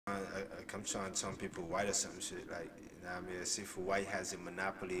come trying to some people white or some shit like, you know what I mean, as if white has a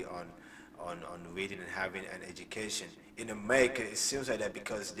monopoly on reading and having an education. In America, it seems like that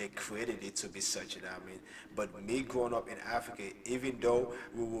because they created it to be such, you know what I mean. But me growing up in Africa, even though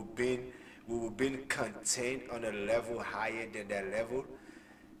we were being contained on a level higher than that level,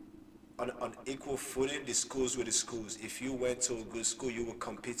 on equal footing, the schools were the schools. If you went to a good school, you were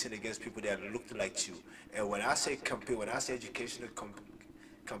competing against people that looked like you. And when I say compete, when I say educational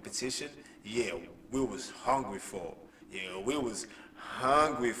competition, yeah, we was hungry for. Yeah, we was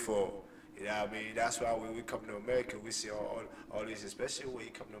hungry for. You know what I mean? That's why when we come to America, we see all these, especially when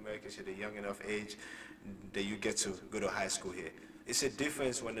you come to America at a young enough age that you get to go to high school here. It's a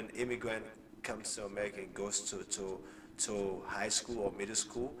difference when an immigrant comes to America and goes to high school or middle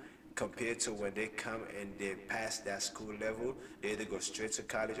school compared to when they come and they pass that school level. They either go straight to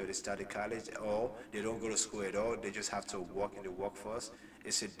college or they start at college, or they don't go to school at all. They just have to work in the workforce.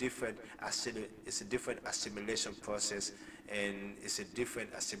 It's a different assimilation process, and it's a different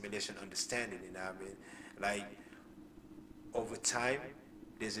assimilation understanding. You know what I mean? Like over time,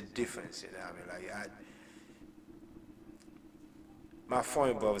 there's a difference. You know what I mean? Like my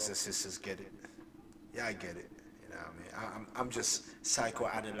foreign brothers and sisters get it. Yeah, I get it. You know what I mean? I'm just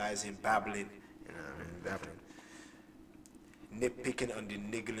psychoanalyzing, babbling. You know what I mean? Babbling. Nitpicking on the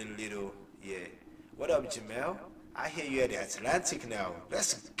niggling little, yeah. What up, Jamel? I hear you at the Atlantic now.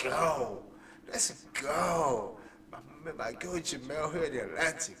 Let's go. Let's go. My girl Jamel here at the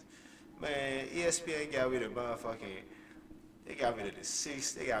Atlantic. Man, ESPN got rid of motherfucking, they got rid of the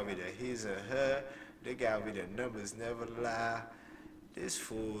six, they got rid of his and her, they got rid of numbers never lie. These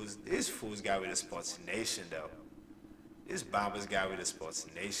fools got rid of Sports Nation though. These bombers got rid of Sports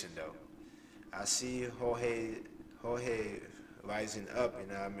Nation though. I see Jorge rising up, you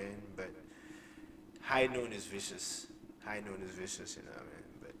know what I mean? But high noon is vicious. High noon is vicious, you know what I mean?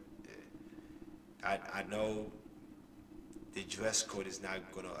 But I know the dress code is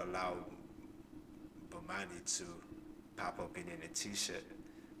not going to allow Bomani to pop up in a t-shirt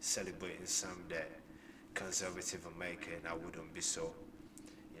celebrating some that conservative America, and I wouldn't be so,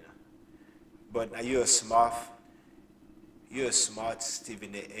 you know. But now you're a smart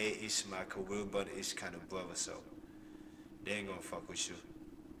Stephen A-ish, Michael Wilbur-ish kind of brother, so they ain't gonna fuck with you.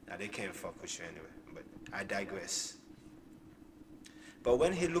 Now they can't fuck with you anyway, but I digress. But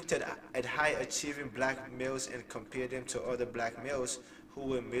when he looked at high-achieving black males and compared them to other black males who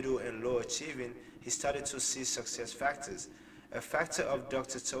were middle and low-achieving, he started to see success factors. A factor of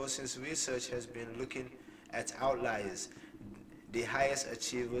Dr. Tolson's research has been looking at outliers, the highest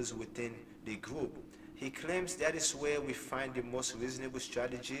achievers within the group. He claims that is where we find the most reasonable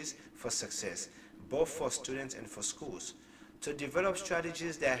strategies for success, both for students and for schools. To develop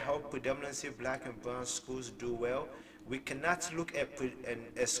strategies that help predominantly black and brown schools do well, we cannot look at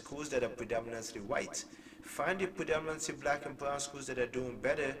schools that are predominantly white. Find the predominantly black and brown schools that are doing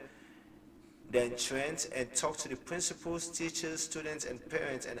better than trends and talk to the principals, teachers, students, and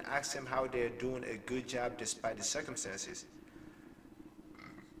parents and ask them how they're doing a good job despite the circumstances.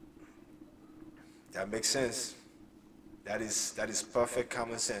 That makes sense. That is perfect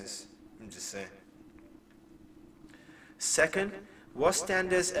common sense. I'm just saying. Second, what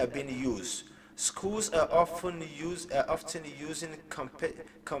standards are being used? Schools are often using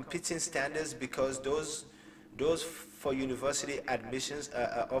competing standards because those for university admissions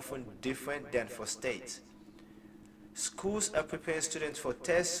are often different than for state. Schools are preparing students for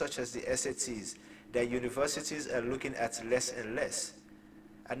tests such as the SATs that universities are looking at less and less.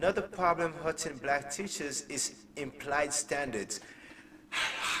 Another problem hurting black teachers is implied standards.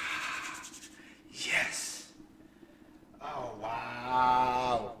 Yes. Oh,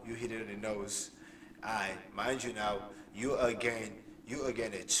 wow. You hit it in the nose. Mind you now, you are getting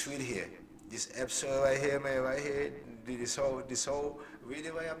a treat here. This episode right here, man, right here, this whole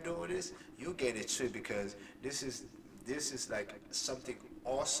reading why I'm doing this, you get a treat because this is like something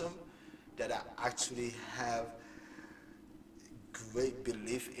awesome that I actually have great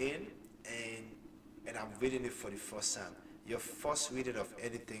belief in, and I'm reading it for the first time. Your first reading of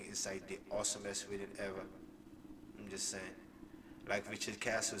anything is like the awesomest reading ever. I'm just saying. Like Richard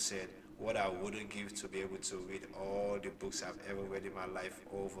Castle said, what I wouldn't give to be able to read all the books I've ever read in my life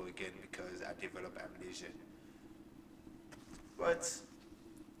over again because I develop amnesia. But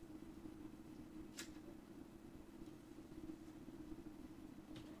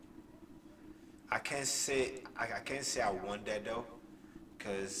I can't say I want that though,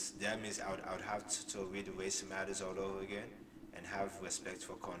 because that means I would have to read Race Matters all over again and have respect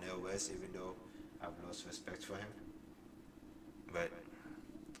for Cornel West, even though I've lost respect for him. But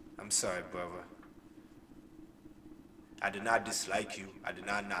I'm sorry, brother. I do not dislike you. I do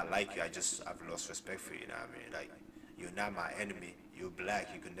not like you. I've lost respect for you. You know what I mean? Like, you're not my enemy. You're black.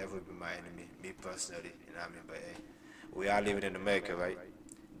 You can never be my enemy. Me personally. You know what I mean? But hey, we are living in America, right?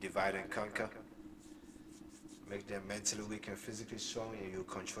 Divide and conquer. Make them mentally weak and physically strong, and you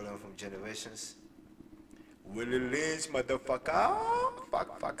control them from generations. Willie Lynch, motherfucker.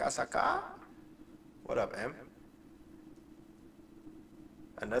 Fuck, saka. What up, M?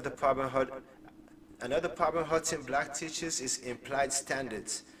 Another problem hurt. Another problem hurting black teachers is implied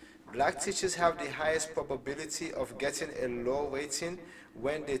standards. Black teachers have the highest probability of getting a low rating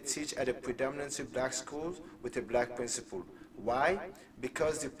when they teach at a predominantly black school with a black principal. Why?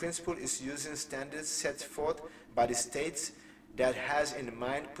 Because the principal is using standards set forth by the state that has in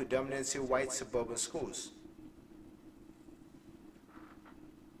mind predominantly white suburban schools.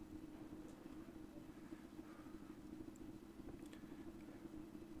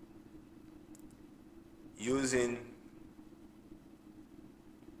 Using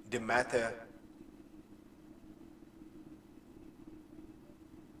the matter,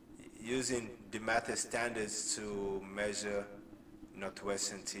 standards to measure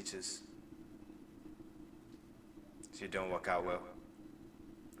Northwestern teachers. So you don't work out well.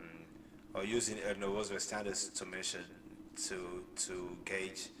 Or using Eleanor Roosevelt standards to measure, to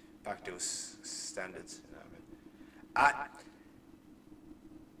gauge back those standards. You know what I mean?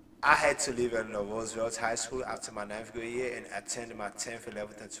 I had to leave Eleanor Roosevelt High School after my 9th grade year and attend my 10th,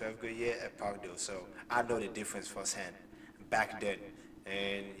 11th, and 12th grade year at Parkdale. So I know the difference firsthand back then.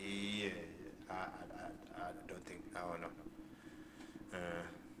 And yeah, I don't know.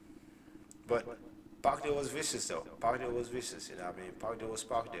 But Parkdale was vicious though. Parkdale was vicious, you know what I mean? Parkdale was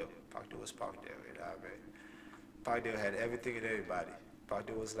Parkdale. Parkdale was Parkdale, you know what I mean? Parkdale had everything and everybody.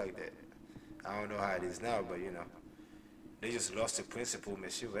 Parkdale was like that. I don't know how it is now, but you know. They just lost the principal. May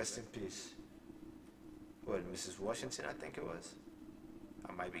she rest in peace. What, Mrs. Washington, I think it was?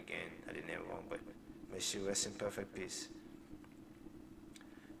 I might be getting the name wrong, but may she rest in perfect peace.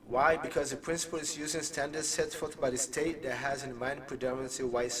 Why? Because the principal is using standards set forth by the state that has in mind predominantly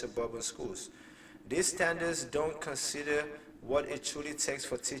white suburban schools. These standards don't consider what it truly takes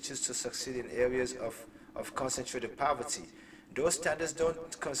for teachers to succeed in areas of concentrated poverty. Those standards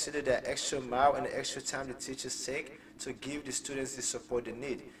don't consider the extra mile and the extra time the teachers take to give the students the support they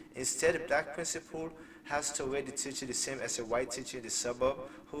need. Instead, a black principal has to rate the teacher the same as a white teacher in the suburb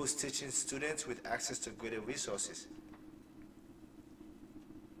who is teaching students with access to greater resources.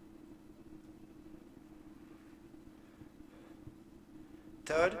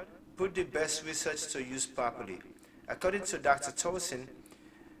 Third, put the best research to use properly. According to Dr. Tolson,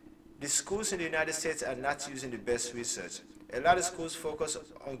 the schools in the United States are not using the best research. A lot of schools focus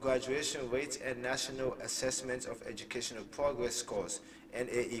on graduation rates and National Assessment of Educational Progress scores,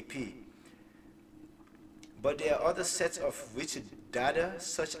 NAEP. But there are other sets of rich data,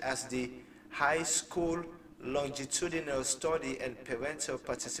 such as the High School Longitudinal Study and Parental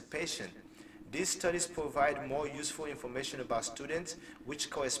Participation. These studies provide more useful information about students, which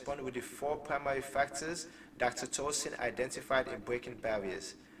correspond with the 4 primary factors Dr. Tolson identified in breaking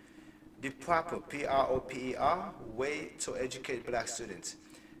barriers. The proper, P-R-O-P-E-R, way to educate black students.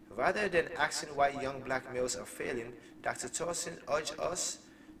 Rather than asking why young black males are failing, Dr. Tolson urged us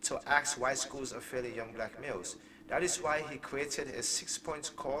to ask why schools are failing young black males. That is why he created a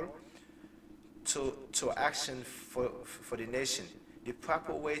 6-point call to action for the nation. The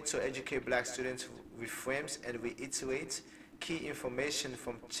proper way to educate black students reframes and reiterates key information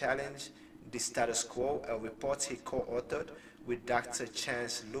from Challenge the Status Quo, a report he co-authored with Dr.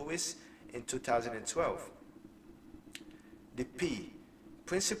 Chance Lewis in 2012. The P,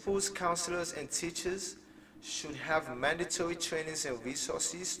 principals, counselors, and teachers should have mandatory trainings and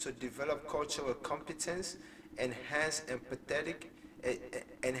resources to develop cultural competence, enhance empathy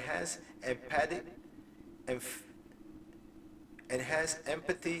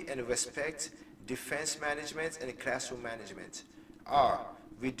and respect, defense management, and classroom management. R,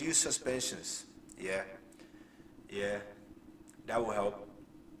 reduce suspensions. Yeah, that will help.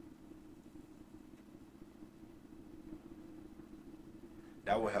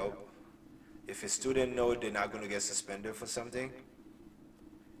 That will help. If a student knows they're not going to get suspended for something,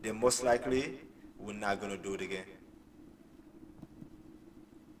 they most likely will not going to do it again.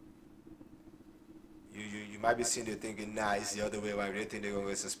 You might be sitting there thinking, nah, it's the other way around. They think they're going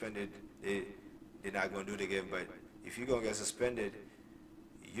to get suspended, they're not going to do it again. But if you're going to get suspended,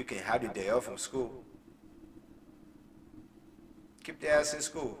 you can have the day off from school. Keep their ass in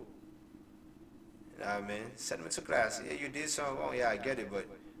school. You know what I mean? Send them to class. Yeah, you did something wrong. Yeah, I get it, but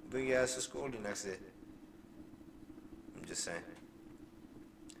bring your ass to school the next day. I'm just saying.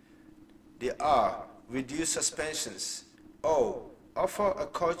 The R, reduce suspensions. Oh, offer a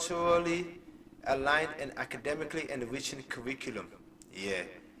culturally aligned and academically enriching curriculum. Yeah,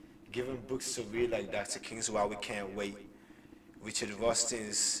 giving books to read like Dr. King's Why We Can't Wait, Richard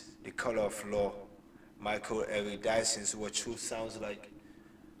Rustin's The Color of Law, Michael Eric Dyson's What Truth Sounds Like,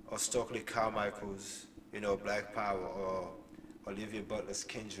 or Stokely Carmichael's, Black Power, or Olivia Butler's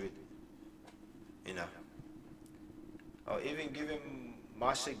Kindred, you know, or even giving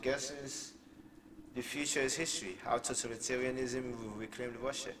Marshall Gessner's The Future is History, How Totalitarianism Reclaimed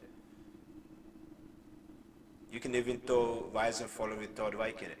Russia. You can even throw Rise and Fall of the Third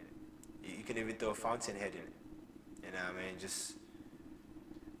Reich in it. You can even throw Fountainhead in it. You know what I mean? Just,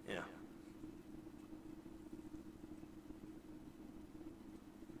 you know.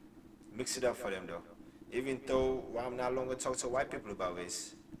 Mix it up for them though. Even though I'm not longer talking to white people about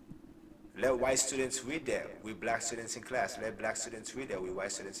race. Let white students read that with black students in class. Let black students read that with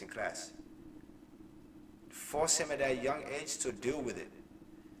white students in class. Force them at that young age to deal with it.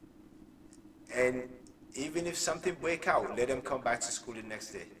 And even if something break out, let them come back to school the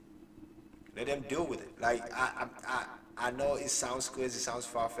next day. Let them deal with it. Like, I know it sounds crazy, it sounds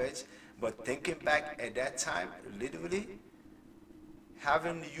far-fetched, but thinking back at that time, literally,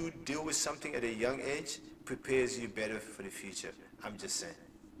 having you deal with something at a young age prepares you better for the future. I'm just saying.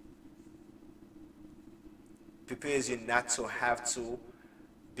 Prepares you not to have to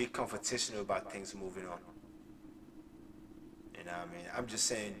be confrontational about things moving on. You know what I mean? I'm just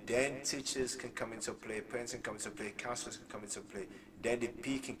saying, then teachers can come into play, parents can come into play, counselors can come into play, then the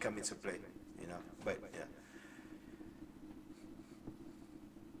P can come into play, but yeah.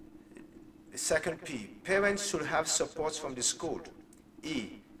 The second P, parents should have support from the school.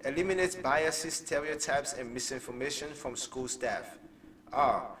 E, eliminate biases, stereotypes, and misinformation from school staff.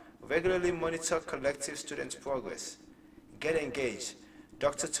 R, regularly monitor collective student progress. Get engaged.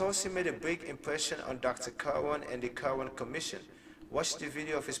 Dr. Tulsi made a big impression on Dr. Kirwan and the Kirwan Commission. Watch the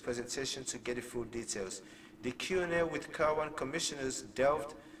video of his presentation to get the full details. The Q&A with Kirwan commissioners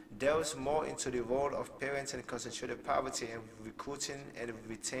delves more into the role of parents and concentrated poverty in recruiting and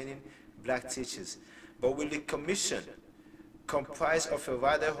retaining black teachers. But will the commission comprise of a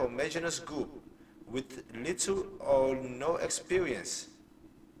rather homogeneous group with little or no experience?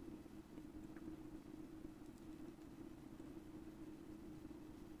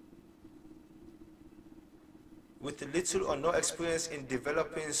 With little or no experience in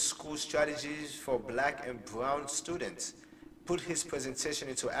developing school strategies for black and brown students, put his presentation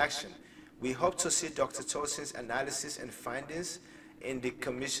into action. We hope to see Dr. Tulsi's analysis and findings in the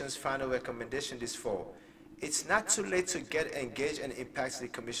Commission's final recommendation this fall. It's not too late to get engaged and impact the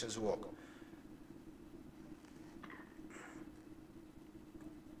Commission's work.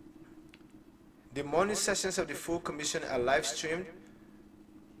 The morning sessions of the full Commission are live streamed,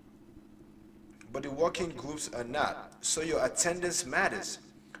 but the working groups are not, so your attendance matters.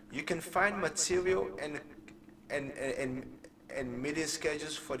 You can find material and meeting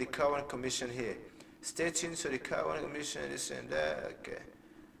schedules for the current commission here. Stay tuned to the current commission, this and that. Okay,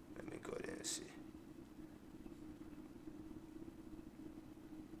 let me go there and see.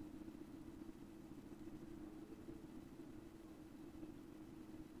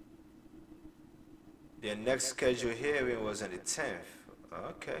 Their next scheduled hearing was on the 10th.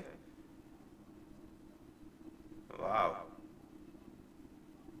 Okay. Wow.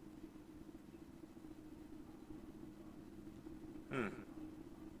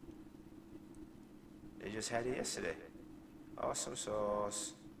 They just had it yesterday. Awesome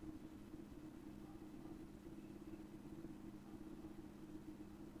sauce.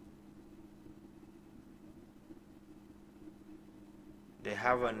 They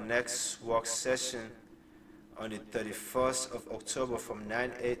have a next work session on the 31st of October from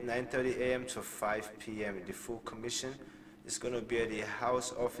 9:30 a.m. to 5 p.m. The full commission is going to be at the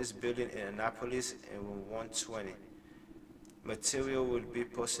House Office Building in Annapolis in room 120. Material will be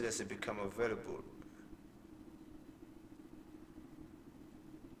posted as it becomes available.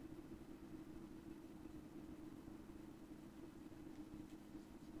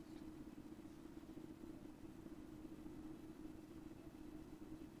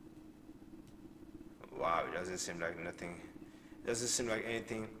 Wow, it doesn't seem like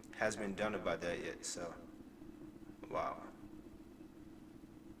anything has been done about that yet, so, wow.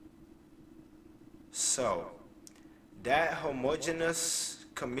 So, that homogeneous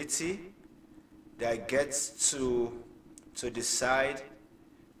committee that gets to decide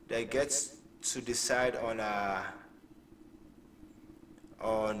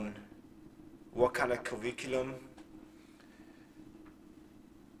on what kind of curriculum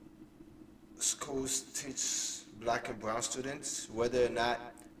schools teach black and brown students, whether or not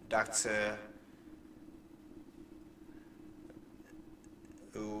Dr.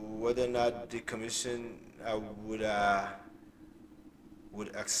 whether or not the commission would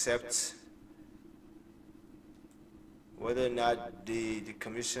accept, whether or not the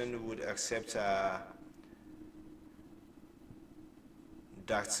commission would accept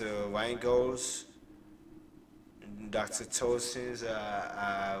Dr. Weingold's, Dr. Tolson's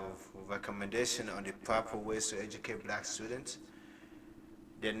recommendation on the proper ways to educate black students.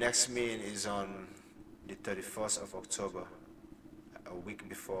 The next meeting is on the 31st of October, a week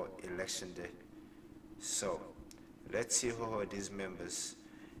before election day. So let's see who are these members.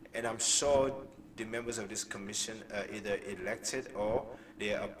 And I'm sure the members of this commission are either elected or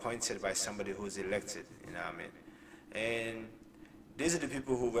they are appointed by somebody who's elected, you know what I mean? And these are the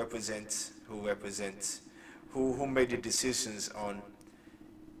people who make the decisions on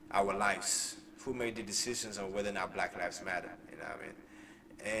our lives, who make the decisions on whether or not Black Lives Matter, you know what I mean?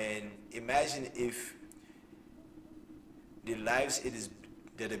 And imagine if the lives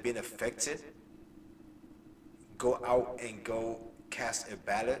that have been affected go out and go cast a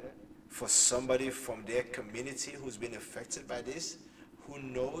ballot for somebody from their community who's been affected by this, who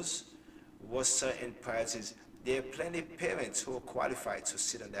knows what certain priorities. There are plenty of parents who are qualified to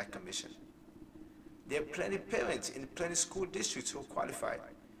sit on that commission. There are plenty of parents in plenty school districts who are qualified.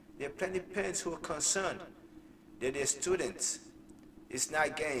 There are plenty of parents who are concerned that their students is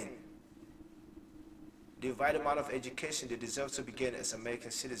not getting the right amount of education they deserve to be getting as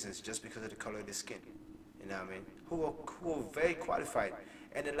American citizens just because of the color of their skin. You know what I mean? Who are very qualified.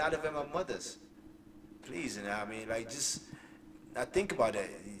 And a lot of them are mothers. Please, you know what I mean? Like, just, now think about that.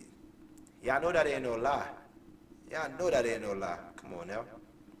 Y'all know that ain't no lie. Y'all know that ain't no lie. Come on now.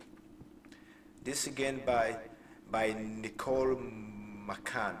 This again by Nicole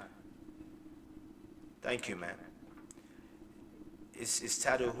McCann. Thank you, man. It's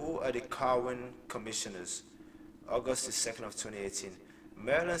titled, Who Are the Cowan Commissioners? August the 2nd of 2018.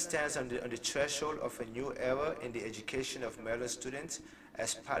 Maryland stands on the threshold of a new era in the education of Maryland students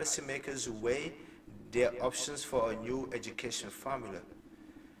as policymakers weigh their options for a new education formula.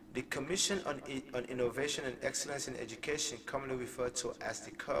 The Commission on Innovation and Excellence in Education, commonly referred to as the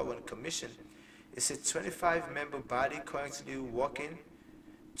Cowan Commission, is a 25-member body currently working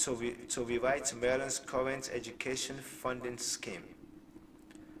to rewrite Maryland's current education funding scheme.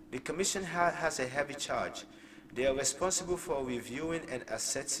 The Commission has a heavy charge. They are responsible for reviewing and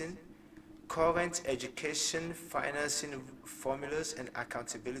assessing current education financing formulas and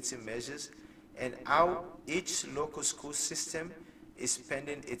accountability measures and how each local school system is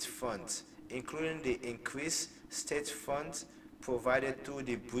spending its funds, including the increased state funds provided through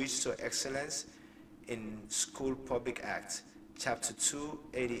the Bridge to Excellence in School Public Act, Chapter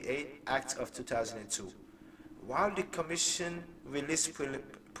 288, Act of 2002. While the Commission released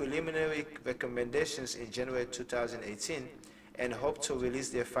preliminary recommendations in January 2018 and hoped to release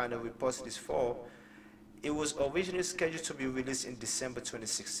their final reports this fall, it was originally scheduled to be released in December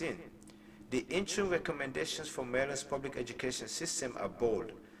 2016. The interim recommendations for Maryland's public education system are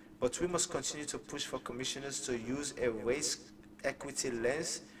bold, but we must continue to push for commissioners to use a race equity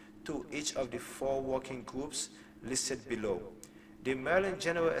lens to each of the 4 working groups listed below. The Maryland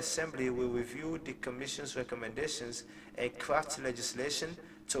General Assembly will review the Commission's recommendations and craft legislation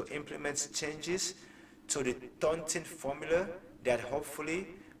to implement changes to the Thornton formula that hopefully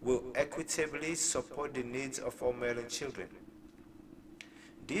will equitably support the needs of all Maryland children.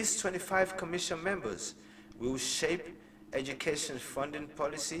 These 25 Commission members will shape education funding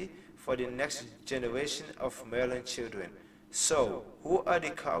policy for the next generation of Maryland children. So, who are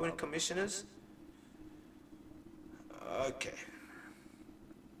the Cowan Commissioners? Okay.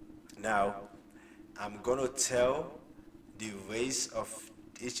 Now, I'm going to tell the race of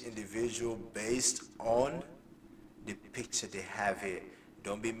each individual based on the picture they have here.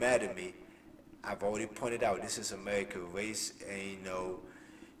 Don't be mad at me. I've already pointed out this is America. Race ain't no,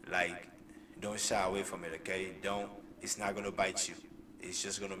 like, don't shy away from it, okay? It's not going to bite you. It's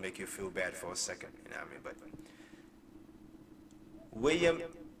just going to make you feel bad for a second, you know what I mean? But William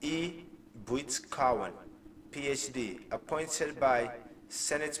E. Britt Cowan, PhD, appointed by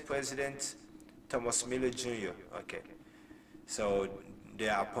Senate President Thomas Miller Jr., okay? So they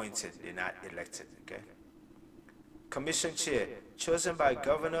are appointed, they're not elected, okay? Commission Chair, chosen by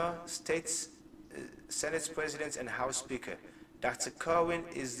Governor, States, Senate President, and House Speaker. Dr. Cowan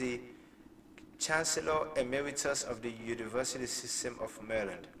is the Chancellor Emeritus of the University System of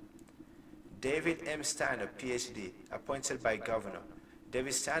Maryland. David M. Steiner, PhD, appointed by Governor.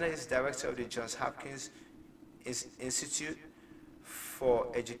 David Steiner is Director of the Johns Hopkins Institute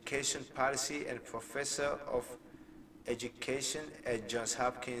for Education Policy and Professor of Education at Johns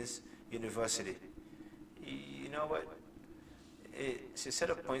Hopkins University. You know what? instead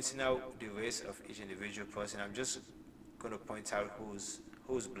of pointing out the race of each individual person, I'm just gonna point out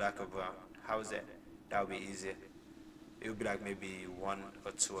who's black or brown. How's that? That'll be easier. It would be like maybe one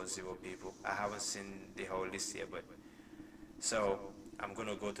or two or zero people. I haven't seen the whole list yet, but so I'm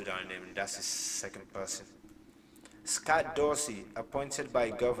gonna go to that name. That's the second person. Scott Dorsey, appointed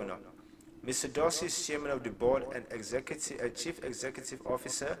by governor. Mr. Dorsey is chairman of the board and chief executive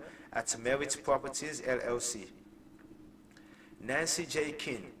officer at Merit Properties LLC. Nancy J.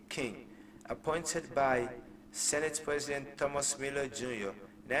 King, appointed by Senate President Thomas Miller Jr.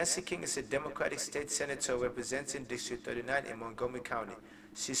 Nancy King is a Democratic state senator representing District 39 in Montgomery County.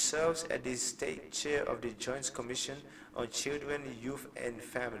 She serves as the state chair of the Joint Commission on Children, Youth, and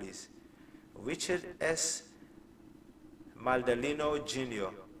Families. Richard S. Maldalino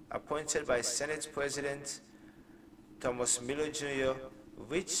Jr., appointed by Senate President Thomas Miller Jr.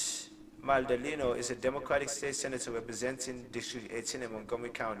 Rich Maldalino is a Democratic state senator representing District 18 in Montgomery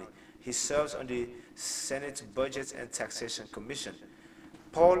County. He serves on the Senate Budget and Taxation Commission.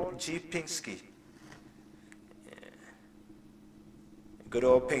 Paul G. Pinsky. Good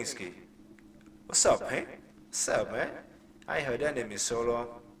old Pinsky. What's up, man? What's up, man? I ain't heard that name in so long.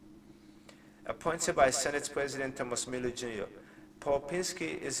 Appointed by Senate President Thomas Miller Jr. Paul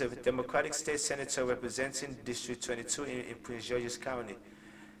Pinsky is a Democratic state senator representing District 22 in Prince George's County.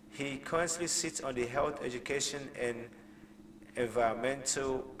 He currently sits on the Health, Education, and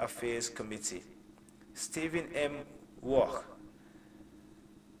Environmental Affairs Committee. Stephen M. Walk,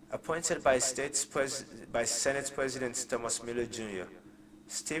 appointed by Senate President Thomas Miller Jr.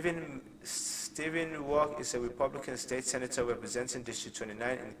 Stephen Walk is a Republican state senator representing District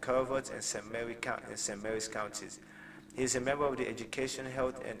 29 in Calvert and St. Mary's counties. He is a member of the Education,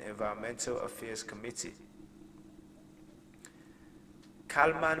 Health, and Environmental Affairs Committee.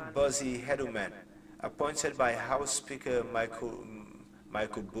 Kalman Buzzy Hedelman, appointed by House Speaker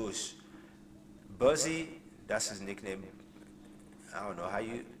Michael Bush. Buzzy, that's his nickname. I don't know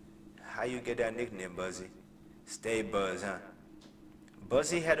how you get that nickname, Buzzy. Stay Buzz, huh?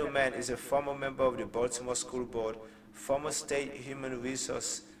 Buzzy Hedelman is a former member of the Baltimore School Board, former State Human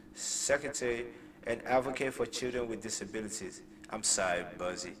Resource Secretary, and advocate for children with disabilities. I'm sorry,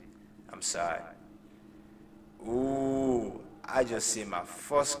 Buzzy. I'm sorry. Ooh, I just see my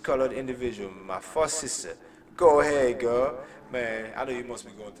first colored individual, my first sister. Go ahead, girl. Man, I know you must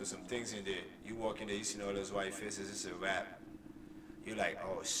be going through some things in there. You walk in there, you see all those white faces, it's a wrap. You're like,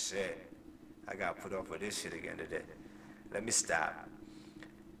 oh shit, I gotta put up with this shit again today. Let me stop.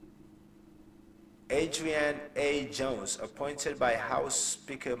 Adrian A. Jones, appointed by House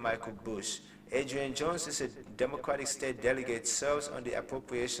Speaker Michael Bush. Adrian Jones is a Democratic state delegate, serves on the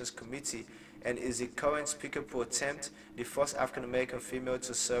Appropriations Committee, and is the current Speaker pro tem, the first African-American female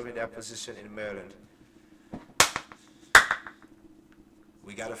to serve in that position in Maryland.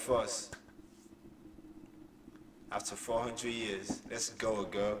 We got a first. After 400 years. Let's go,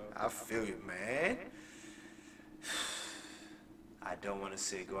 girl. I feel you, man. I don't want to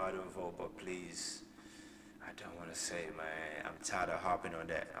say go out and vote, but please, I don't want to say, man, I'm tired of harping on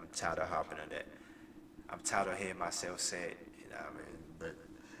that. I'm tired of harping on that. I'm tired of hearing myself say it, you know what I mean? But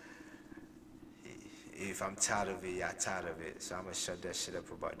if I'm tired of it, y'all tired of it. So I'm going to shut that shit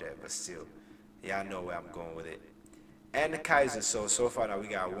up about that. But still, y'all know where I'm going with it. Ann Kaiser, so far now we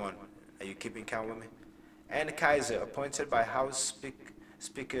got one. Are you keeping count with me? Ann Kaiser, appointed by House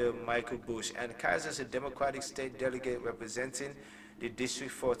Speaker Michael Bush. Ann Kaiser is a Democratic state delegate representing the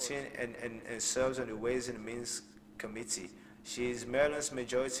District 14 and serves on the Ways and Means Committee. She is Maryland's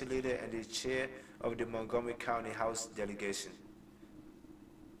majority leader and the chair of the Montgomery County House delegation.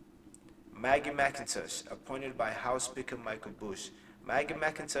 Maggie McIntosh, appointed by House Speaker Michael Bush. Maggie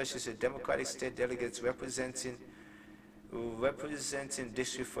McIntosh is a Democratic state delegate representing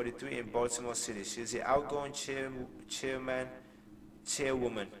District 43 in Baltimore City. She is the outgoing chairwoman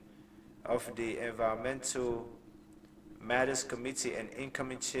of the Environmental Matters Committee and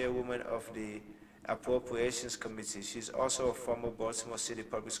incoming chairwoman of the Appropriations Committee. She's also a former Baltimore City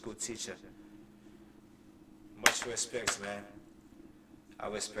public school teacher. Much respect, man. I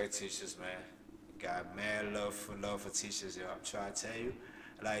respect teachers, man. Got mad love for teachers, yo. I'm trying to tell you,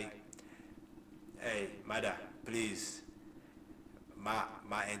 like, hey, Mada, please.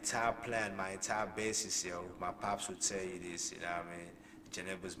 My entire plan, my entire basis, yo, my pops would tell you this, you know what I mean?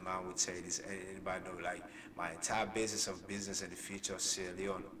 Geneva's mom would tell you this. Anybody know, like, my entire basis of business and the future of Sierra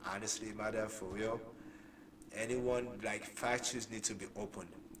Leone, honestly, Mada, for real, anyone, like, factories need to be opened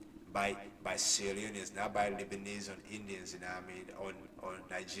by Sierra Leoneans, not by Lebanese or Indians, you know what I mean, or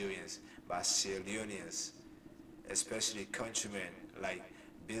Nigerians, by Sierra Leoneans, especially countrymen, like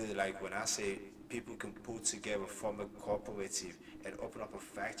when I say people can pull together, form a cooperative, and open up a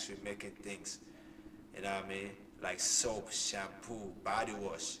factory making things. You know what I mean? Like soap, shampoo, body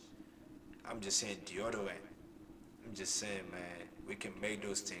wash. I'm just saying deodorant. I'm just saying, man, we can make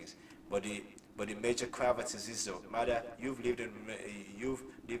those things. But the major gravity is this though. Mother, you've lived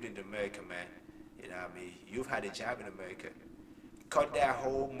in America, man. You know what I mean? You've had a job in America. Cut that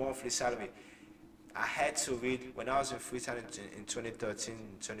whole monthly salary. I had to read when I was in Freetown in 2013,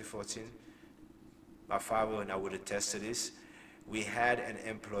 2014. My father and I would attest to this. We had an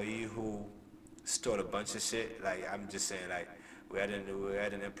employee who stole a bunch of shit. Like I'm just saying, like we had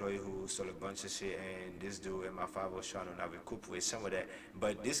an employee who stole a bunch of shit, and this dude and my father was trying to now recuperate some of that.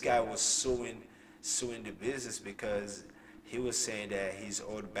 But this guy was suing the business because he was saying that he's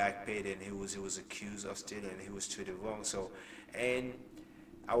owed back paid and he was accused of stealing and he was treated wrong. So, and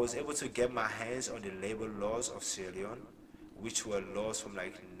I was able to get my hands on the labor laws of Sierra Leone, which were laws from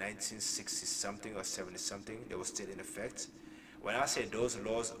like 1960 something or 70 something. They were still in effect. When I say those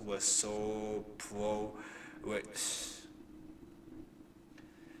laws were so were,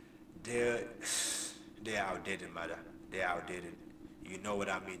 they're they're outdated, mother. They're outdated. You know what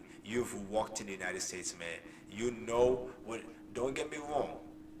I mean? You've walked in the United States, man. You know what? Don't get me wrong.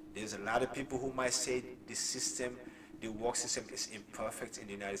 There's a lot of people who might say the work system is imperfect in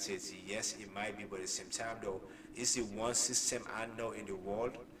the United States. Yes, it might be, but at the same time, though, it's the one system I know in the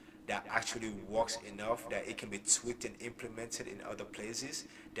world that actually works enough that it can be tweaked and implemented in other places,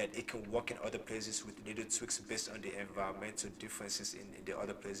 that it can work in other places with little tweaks based on the environmental differences in the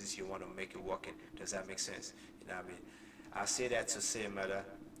other places you want to make it work in. Does that make sense? You know what I mean? I say that to say, mother,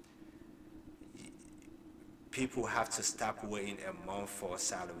 people have to stop waiting a month for a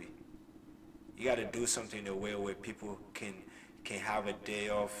salary. You got to do something in a way where people can have a day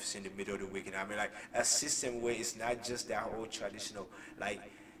off in the middle of the week. And I mean, like a system where it's not just that whole traditional, like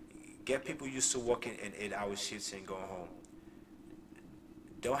get people used to working in 8-hour shifts and going home.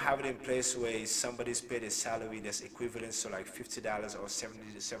 Don't have it in place where somebody's paid a salary that's equivalent to like $50 or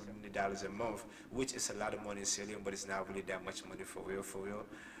 $70 a month, which is a lot of money in Sierra Leone, but it's not really that much money for real,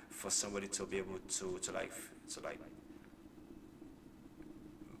 for somebody to be able to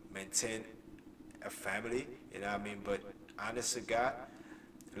maintain a family, you know what I mean? But honest to God,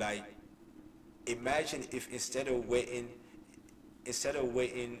 like imagine if instead of waiting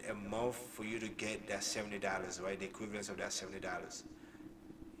a month for you to get that $70, right? The equivalent of that $70.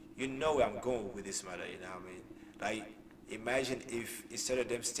 You know where I'm going with this matter, you know what I mean? Like imagine if instead of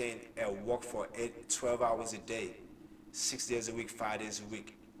them staying at work for 12 hours a day, 6 days a week, 5 days a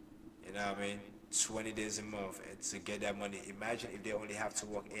week, you know what I mean? 20 days a month and to get that money. Imagine if they only have to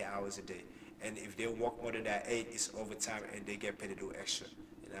work 8 hours a day. And if they work more than that 8, it's overtime and they get paid to do extra.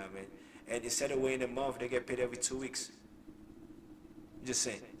 You know what I mean? And instead of waiting a month, they get paid every 2 weeks. Just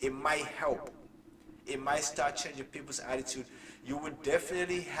saying, it might help. It might start changing people's attitude. You would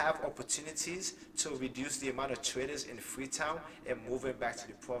definitely have opportunities to reduce the amount of traders in Freetown and moving back to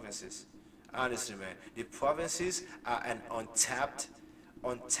the provinces. Honestly, man, the provinces are an untapped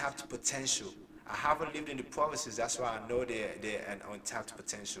potential. I haven't lived in the provinces, that's why I know they're an untapped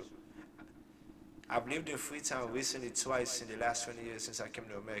potential. I've lived in Freetown recently twice in the last 20 years since I came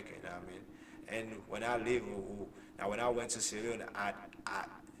to America, you know what I mean? And when I lived, now when I went to Sierra Leone,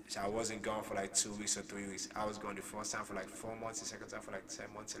 I wasn't gone for like 2 weeks or 3 weeks. I was gone the first time for like 4 months, the second time for like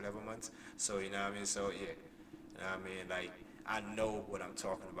 10 months, 11 months. So, you know what I mean? So, yeah, you know what I mean? Like, I know what I'm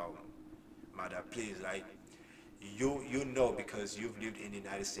talking about, mother, please, like, you know because you've lived in the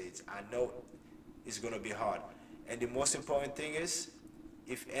United States. I know it's going to be hard. And the most important thing is,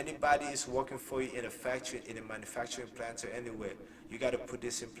 if anybody is working for you in a factory, in a manufacturing plant or anywhere, you got to put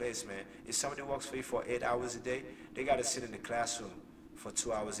this in place, man. If somebody works for you for 8 hours a day, they got to sit in the classroom for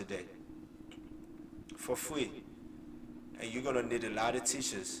 2 hours a day for free. And you're going to need a lot of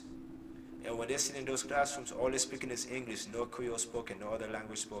teachers. And when they sit in those classrooms, all they're speaking is English, no Creole spoken, no other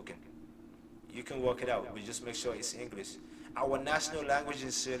language spoken. You can work it out, but just make sure it's English. Our national language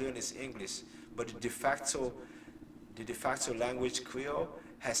in Sierra Leone is English, but the de facto language Creole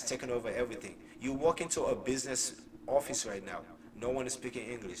has taken over everything. You walk into a business office right now, no one is speaking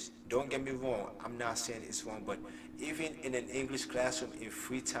English. Don't get me wrong, I'm not saying it's wrong, but even in an English classroom in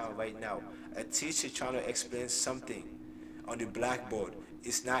Freetown right now, a teacher trying to explain something on the blackboard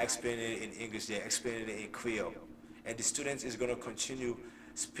is not explaining it in English, they're explaining it in Creole. And the students is going to continue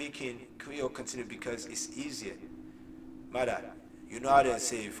speaking Creole continue because it's easier. Mother, you know how they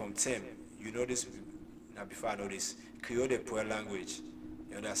say from Tim, you know this, now before I know this, Creole the poor language.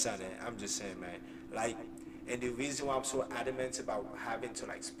 You understand? I'm just saying, man. Like, and the reason why I'm so adamant about having to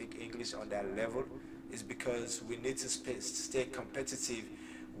like speak English on that level is because we need to stay competitive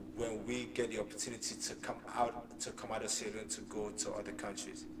when we get the opportunity to come out of Sierra Leone to go to other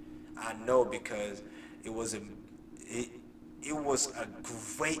countries. I know because it was a it, it was a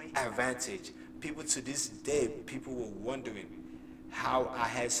great advantage. People to this day, people were wondering how I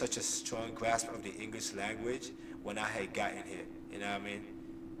had such a strong grasp of the English language when I had gotten here. You know what I mean?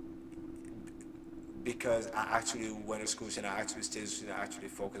 Because I actually went to school and I actually stayed and I actually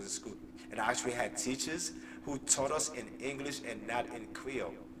focused in school. And I actually had teachers who taught us in English and not in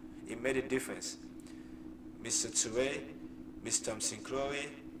Creole. It made a difference. Mr. Touré, Miss Thompson Chloe,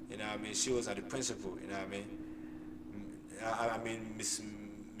 you know what I mean? She was not the principal, you know what I mean? I mean, Miss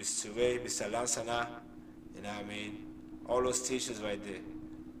Touré, Mr. Lansana, you know what I mean? All those teachers right there.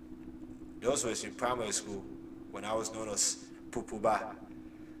 Those were in primary school when I was known as Pupuba.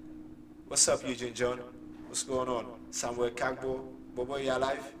 What's up, Eugene John? What's going on? Samuel Kagbo? Bobo, you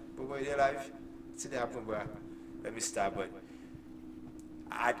alive? Bobo, you alive? What's it happen, bro? Let me start, but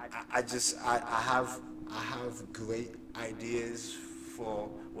I have great ideas for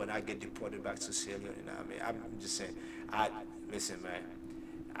when I get deported back to Sierra Leone. You know what I mean? I'm just saying. Listen, man.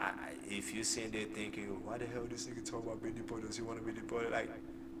 If you're sitting there thinking, why the hell this nigga talk about being deported? Does he want to be deported? Like,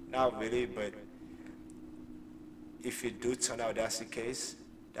 not really, but if it do turn out that's the case,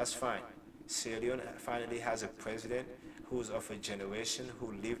 that's fine. Sierra Leone finally has a president who's of a generation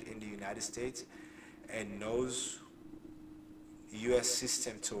who lived in the United States and knows U.S.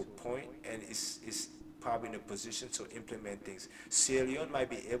 system to a point and is probably in a position to implement things. Sierra Leone might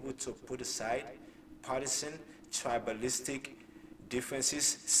be able to put aside partisan, tribalistic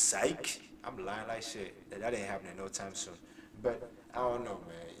differences. Psych. I'm lying like shit. That ain't happening no time soon. But I don't know,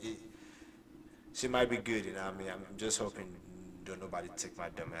 man. She might be good, you know what I mean? I'm just hoping don't nobody take my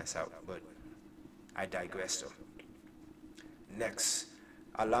dumb ass out. But I digress though. Next,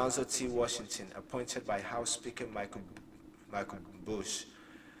 Alonzo T. Washington, appointed by House Speaker Michael Bush.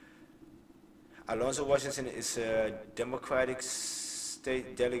 Alonzo Washington is a Democratic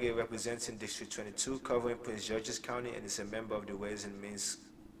state delegate representing District 22, covering Prince George's County, and is a member of the Ways and Means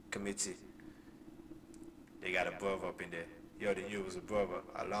Committee. They got a brother up in there. You already knew it was a brother,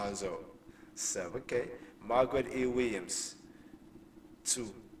 Alonzo. So, okay. Margaret E. Williams,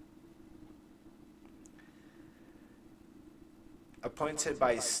 2. Appointed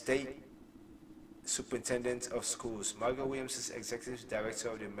by State Superintendent of Schools. Margaret Williams is Executive Director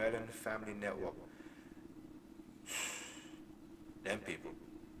of the Maryland Family Network. Them people.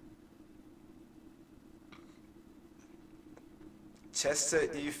 Chester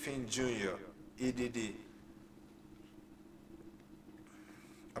E. Finn Jr., EDD.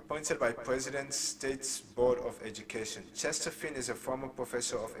 Appointed by President State's Board of Education. Chester Finn is a former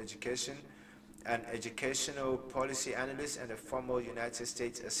professor of education, an educational policy analyst, and a former United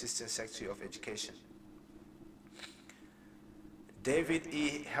States Assistant Secretary of Education. David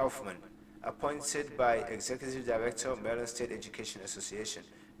E. Helfman, appointed by Executive Director of Maryland State Education Association.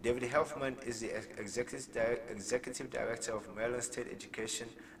 David Helfman is the Executive Director of Maryland State Education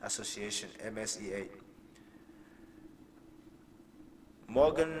Association, MSEA.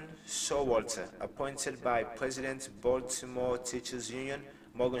 Morgan Showalter, appointed by President Baltimore Teachers Union.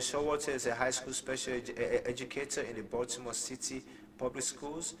 Morgan Showalter is a high school special educator in the Baltimore City Public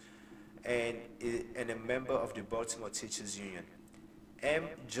Schools and a member of the Baltimore Teachers Union. M.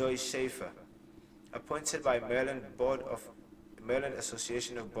 Joy Schaefer, appointed by Maryland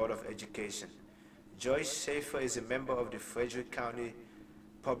Association of Board of Education. Joy Schaefer is a member of the Frederick County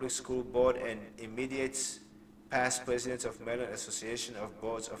Public School Board and immediate past president of Maryland Association of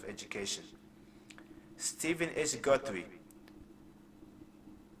Boards of Education. Stephen H. Guthrie,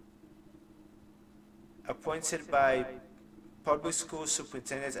 appointed by Public School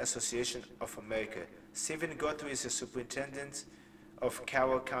Superintendents Association of America. Stephen Guthrie is a superintendent of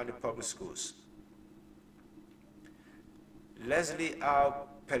Carroll County Public Schools. Leslie R.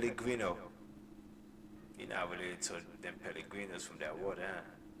 Pellegrino. You're not related to them Pellegrinos from that water, huh?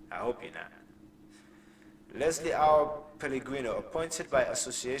 I hope you're not. Leslie R. Pellegrino, appointed by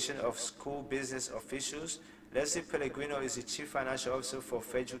Association of School Business Officials. Leslie Pellegrino is the Chief Financial Officer for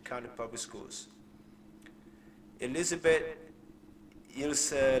Frederick County Public Schools. Elizabeth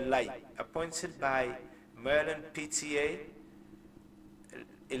Ilse Light, appointed by Maryland PTA.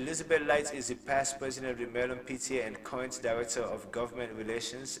 Elizabeth Light is the past president of the Maryland PTA and current Director of Government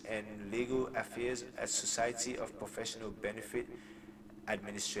Relations and Legal Affairs at Society of Professional Benefit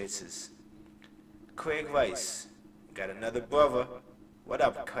Administrators. Craig Rice, got another brother. What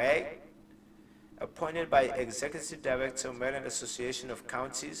up, Craig? Appointed by Executive Director of Maryland Association of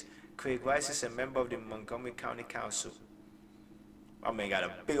Counties, Craig Rice is a member of the Montgomery County Council. My man got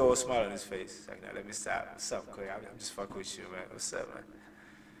a big old smile on his face. Like, now let me stop. What's up, Craig? I'm just fucking with you, man. What's up, man?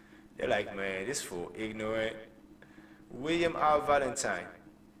 They're like, man, this fool ignorant. William R. Valentine.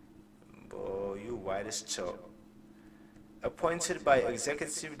 Boy, you white as chalk. Appointed by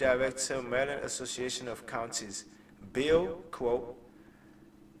Executive Director, Maryland Association of Counties. Bill, quote,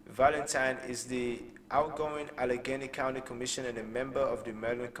 Valentine is the outgoing Allegheny County Commissioner and a member of the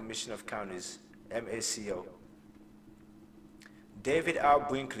Maryland Commission of Counties, MACO. David R.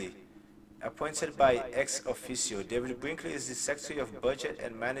 Brinkley, appointed by ex officio. David Brinkley is the Secretary of Budget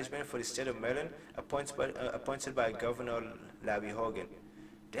and Management for the state of Maryland, appointed by Governor Larry Hogan.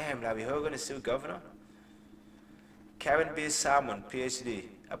 Damn, Larry Hogan is still governor? Karen B. Salmon, PhD,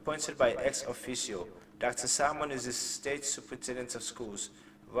 appointed by ex officio. Dr. Salmon is the State Superintendent of Schools.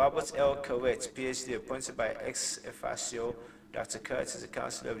 Robert L. Curret, PhD, appointed by ex officio. Dr. Curret is the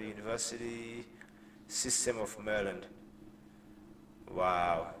Counselor of the University System of Maryland.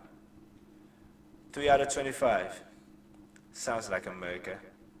 Wow. 3 out of 25. Sounds like America.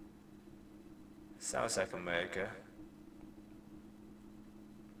 Sounds like America.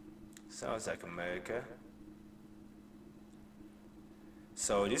 Sounds like America.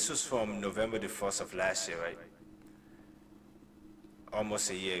 So this was from November the 1st of last year, right?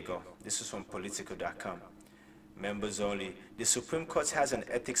 Almost a year ago. This was from politico.com. Members only. The Supreme Court has an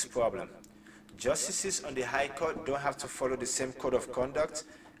ethics problem. Justices on the High Court don't have to follow the same code of conduct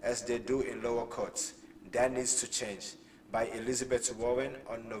as they do in lower courts. That needs to change. By Elizabeth Warren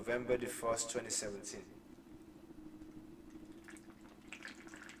on November the 1st, 2017.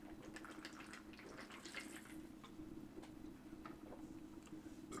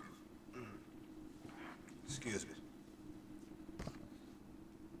 Excuse me.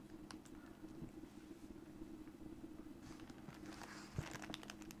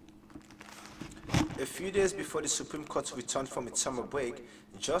 A few days before the Supreme Court returned from its summer break,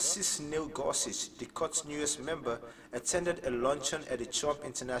 Justice Neil Gorsuch, the court's newest member, attended a luncheon at the Trump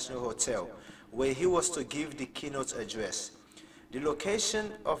International Hotel, where he was to give the keynote address. The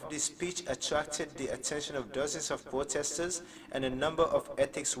location of the speech attracted the attention of dozens of protesters and a number of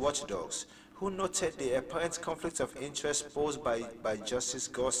ethics watchdogs, who noted the apparent conflict of interest posed by Justice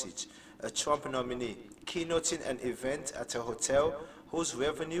Gorsuch, a Trump nominee, keynoting an event at a hotel whose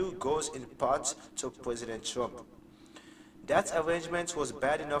revenue goes in part to President Trump. That arrangement was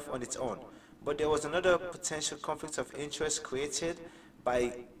bad enough on its own, but there was another potential conflict of interest created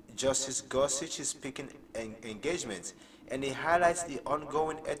by Justice Gorsuch's speaking engagement, and it highlights the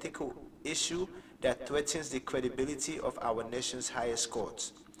ongoing ethical issue that threatens the credibility of our nation's highest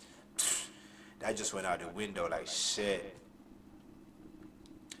courts. That just went out the window like shit.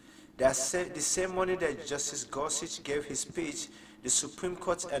 The same morning that Justice Gorsuch gave his speech, the Supreme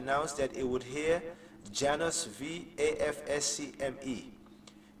Court announced that it would hear Janus v. AFSCME.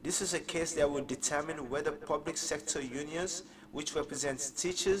 This is a case that would determine whether public sector unions, which represent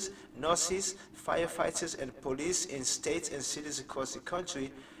teachers, nurses, firefighters, and police in states and cities across the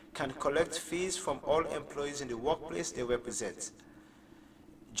country, can collect fees from all employees in the workplace they represent.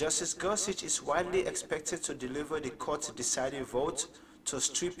 Justice Gorsuch is widely expected to deliver the court's deciding vote to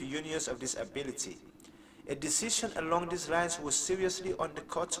strip unions of this ability. A decision along these lines will seriously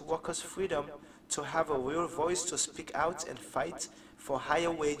undercut workers' freedom to have a real voice to speak out and fight for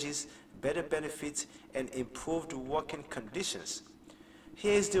higher wages, better benefits, and improved working conditions.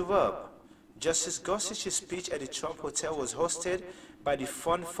 Here is the rub. Justice Gorsuch's speech at the Trump Hotel was hosted by the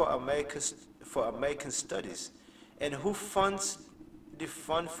Fund for American Studies. And who funds the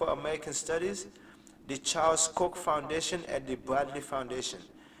Fund for American Studies? The Charles Koch Foundation and the Bradley Foundation.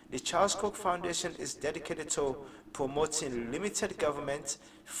 The Charles Koch Foundation is dedicated to promoting limited government,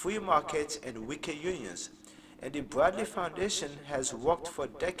 free markets, and weaker unions. And the Bradley Foundation has worked for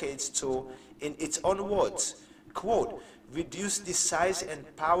decades to, in its own words, quote, reduce the size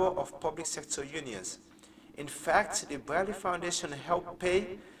and power of public sector unions. In fact, the Bradley Foundation helped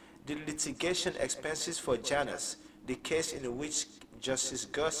pay the litigation expenses for Janus, the case in which Justice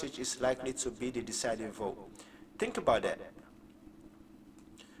Gorsuch is likely to be the deciding vote. Think about that.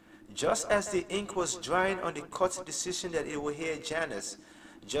 Just as the ink was drying on the court's decision that it would hear Janus,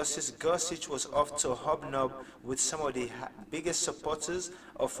 Justice Gorsuch was off to hobnob with some of the biggest supporters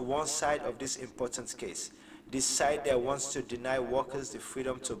of one side of this important case, the side that wants to deny workers the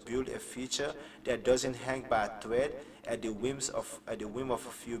freedom to build a future that doesn't hang by a thread at the whim of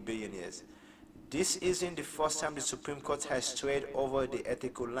a few billionaires. This isn't the first time the Supreme Court has strayed over the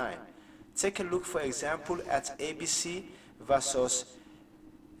ethical line. Take a look, for example, at ABC versus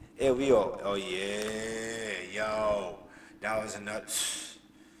Ario. Oh yeah, yo, that was another.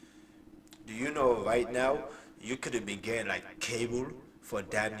 Do you know right now you could have been getting like cable for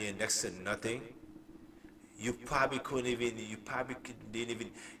damn near next to nothing? You probably couldn't even, you probably didn't even,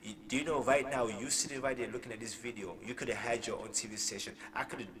 do you know right now, you sitting right there looking at this video, you could have had your own TV station. I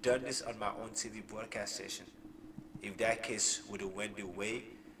could have done this on my own TV broadcast station. If that case would have went the way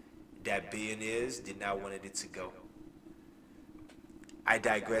that billionaires did not wanted it to go. I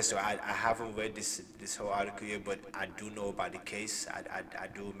digress. So I haven't read this whole article yet, but I do know about the case. I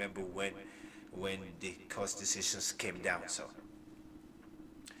do remember when the court decisions came down. So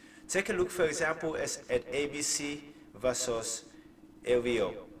take a look, for example, at ABC versus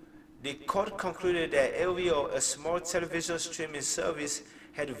LVO. The court concluded that LVO, a small television streaming service,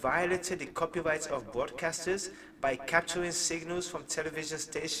 had violated the copyrights of broadcasters by capturing signals from television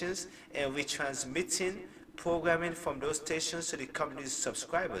stations and retransmitting programming from those stations to the company's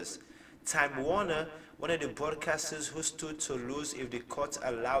subscribers. Time Warner, one of the broadcasters who stood to lose if the court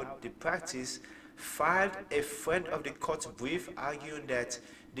allowed the practice, filed a friend of the court brief arguing that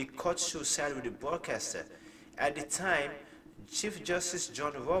the court should side with the broadcaster. At the time, Chief Justice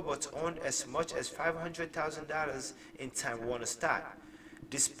John Roberts owned as much as $500,000 in Time Warner stock.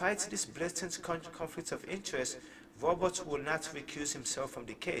 Despite this blatant conflict of interest, Roberts will not recuse himself from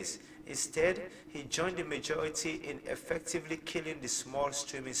the case. Instead, he joined the majority in effectively killing the small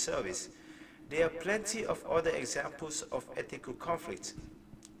streaming service. There are plenty of other examples of ethical conflict.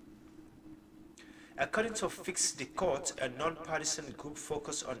 According to Fix the Court, a non-partisan group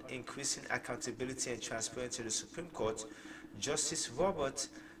focused on increasing accountability and transparency to the Supreme Court, Justice Robert,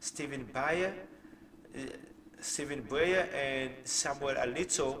 Stephen Breyer, and Samuel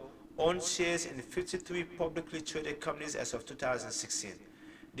Alito owned shares in 53 publicly traded companies as of 2016.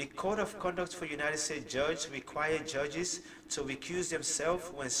 The Code of Conduct for United States judges require judges to recuse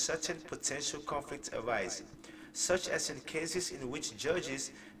themselves when certain potential conflicts arise, such as in cases in which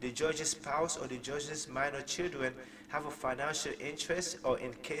the judge's spouse or the judge's minor children have a financial interest, or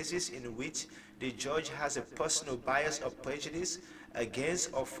in cases in which the judge has a personal bias or prejudice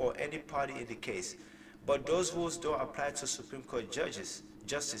against or for any party in the case. But those rules don't apply to Supreme Court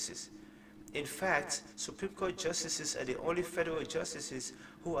justices. In fact, Supreme Court justices are the only federal justices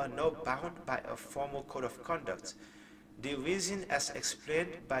who are not bound by a formal code of conduct. The reason, as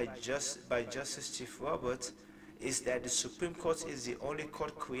explained by Justice Chief Roberts, is that the Supreme Court is the only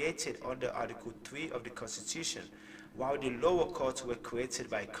court created under Article 3 of the Constitution, while the lower courts were created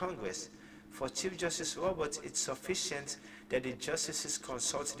by Congress. For Chief Justice Roberts, it's sufficient that the justices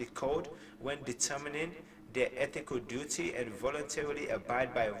consult the code when determining their ethical duty and voluntarily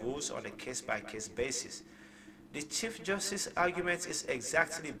abide by rules on a case-by-case basis. The Chief Justice's argument is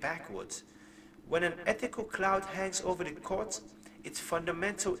exactly backwards. When an ethical cloud hangs over the court, its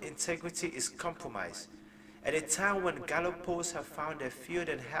fundamental integrity is compromised. At a time when Gallup polls have found that fewer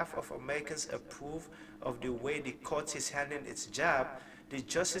than half of Americans approve of the way the court is handling its job, the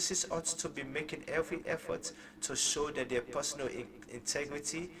justices ought to be making every effort to show that their personal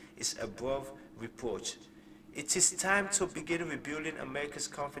integrity is above reproach. It is time to begin rebuilding America's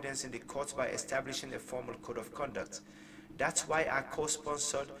confidence in the courts by establishing a formal code of conduct. That's why I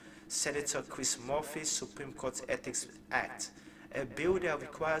co-sponsored Senator Chris Murphy's Supreme Court Ethics Act, a bill that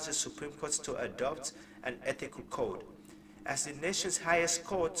requires the Supreme Court to adopt an ethical code. As the nation's highest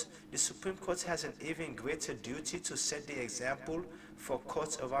court, the Supreme Court has an even greater duty to set the example for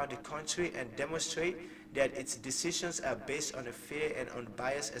courts around the country and demonstrate that its decisions are based on a fair and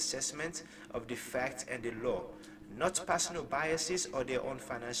unbiased assessment of the facts and the law, not personal biases or their own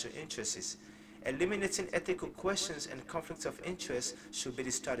financial interests. Eliminating ethical questions and conflicts of interest should be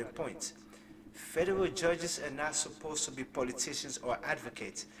the starting point. Federal judges are not supposed to be politicians or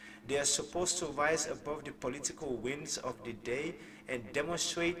advocates. They are supposed to rise above the political winds of the day and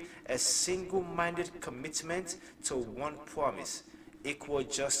demonstrate a single-minded commitment to one promise: equal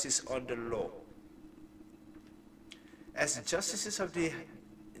justice under law. As justices of the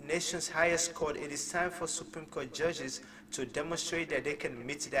nation's highest court, it is time for Supreme Court judges to demonstrate that they can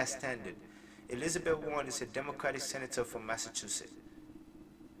meet that standard. Elizabeth Warren is a Democratic senator from Massachusetts.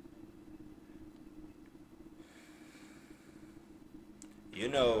 You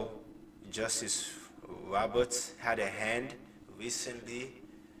know, Justice Roberts had a hand recently.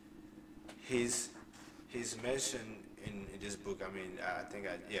 He's mentioned in this book.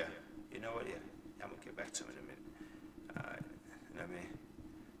 Yeah. You know what? Yeah, I'm gonna get back to him in a minute. All right.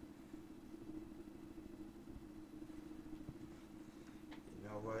 You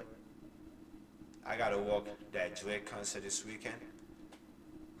know what? I gotta walk that Drake concert this weekend.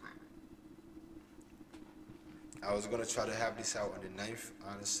 I was gonna try to have this out on the 9th,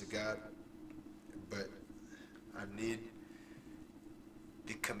 honest to God, but I need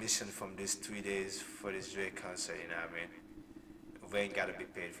the commission from these 3 days for this Drake concert, you know what I mean? rent gotta be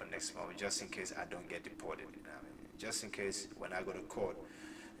paid for next month, just in case I don't get deported. You know what I mean? Just in case when I go to court,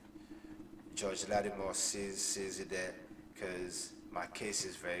 Judge Lattimore sees it there, because my case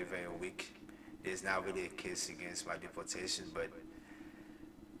is very, very weak. There's not really a case against my deportation, but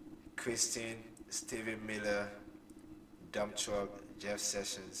Christine, Stephen Miller, Dump Truck, Jeff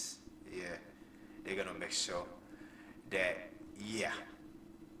Sessions, yeah, they're gonna make sure that, yeah,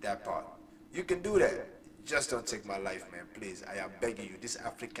 that part. You can do that. Just don't take my life, man, please. I am begging you. This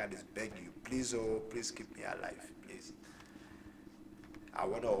African is begging you. Please, oh, please keep me alive, please. I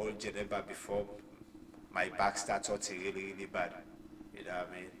want to hold Geneva before my back starts hurting really, really bad. You know what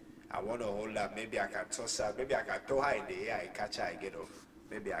I mean? I want to hold her. Maybe I can toss her. Maybe I can throw her in the air and catch her and get off.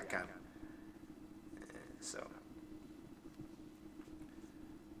 Maybe I can. So,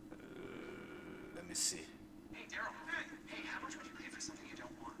 let me see. Hey, Daryl. Hey, how much would you pay for something you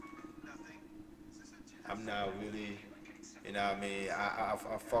don't want? Nothing. I'm not really, you know what I mean?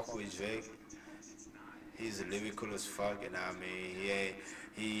 I fuck with Drake. He's lyrical as fuck, you know what I mean?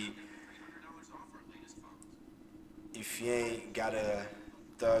 If you ain't got a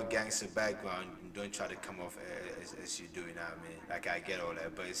thug gangster background, don't try to come off as you do, you know what I mean? Like, I get all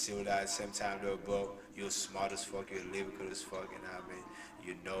that, but it's still at the same time, though, bro, you're smart as fuck, you're lyrical as fuck, you know what I mean?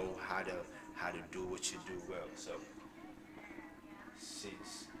 You know how to do what you do well, so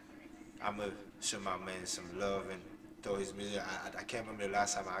since I'm gonna show my man some love and throw his music. I can't remember the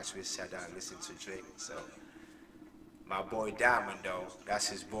last time I actually sat down and listened to Drake, so my boy Diamond, though, that's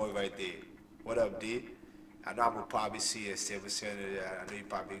his boy right there. What up, D? I know I'm gonna probably see you still saying that. I know you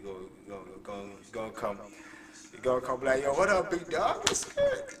probably gonna come. You gonna come like, yo, what up, big dog? What's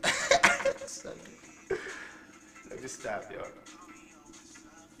good? Let me stop, yo.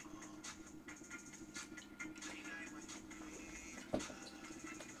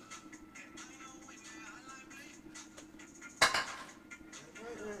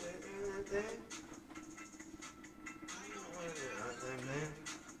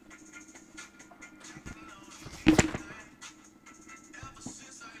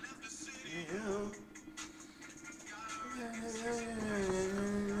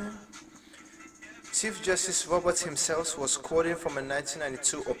 Chief Justice Roberts himself was quoting from a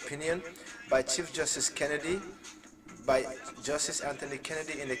 1992 opinion by Chief Justice Anthony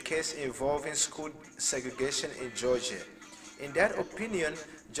Kennedy in a case involving school segregation in Georgia. In that opinion,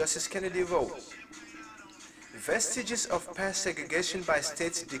 Justice Kennedy wrote, "Vestiges of past segregation by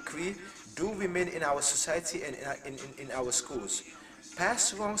state decree do remain in our society and in our schools.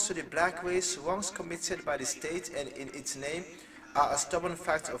 Past wrongs to the black race, wrongs committed by the state and in its name, are a stubborn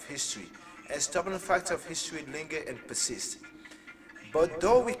fact of history, and stubborn facts of history linger and persist. But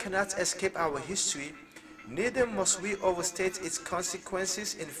though we cannot escape our history, neither must we overstate its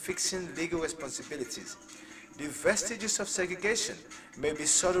consequences in fixing legal responsibilities. The vestiges of segregation may be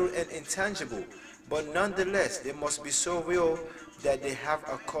subtle and intangible, but nonetheless they must be so real that they have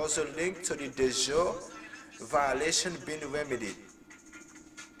a causal link to the de jure violation being remedied.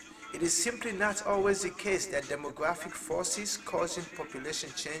 It is simply not always the case that demographic forces causing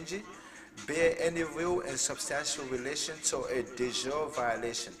population change bear any real and substantial relation to a de jure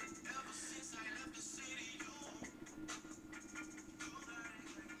violation.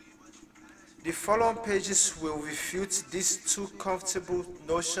 The following pages will refute this too comfortable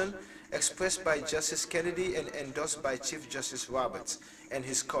notion expressed by Justice Kennedy and endorsed by Chief Justice Roberts and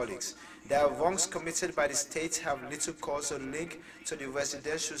his colleagues, that wrongs committed by the state have little causal link to the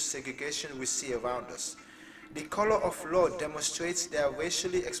residential segregation we see around us. The color of law demonstrates that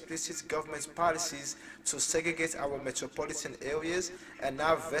racially explicit government policies to segregate our metropolitan areas are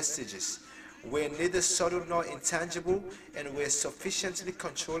now vestiges, were neither subtle nor intangible, and were sufficiently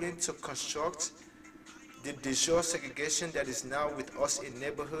controlling to construct the de jure segregation that is now with us in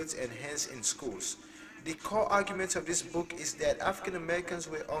neighborhoods and hence in schools. The core argument of this book is that African Americans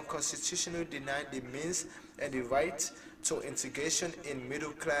were unconstitutionally denied the means and the right to integration in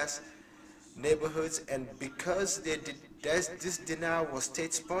middle-class neighborhoods, and because this denial was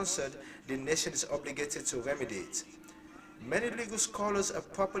state-sponsored, the nation is obligated to remedy it. Many legal scholars are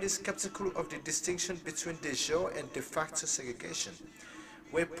properly skeptical of the distinction between de jure and de facto segregation.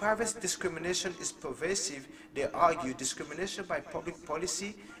 Where private discrimination is pervasive, they argue discrimination by public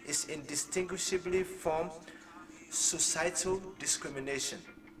policy is indistinguishably from societal discrimination.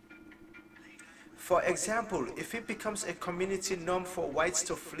 For example, if it becomes a community norm for whites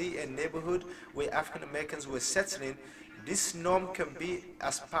to flee a neighborhood where African Americans were settling, this norm can be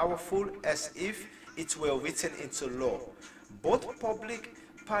as powerful as if it were written into law. Both public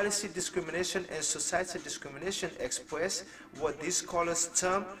policy discrimination and societal discrimination express what these scholars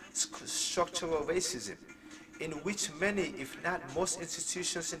term structural racism. in which many, if not most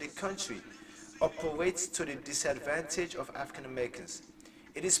institutions in the country operate to the disadvantage of African Americans.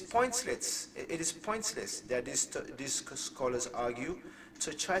 It is pointless that these scholars argue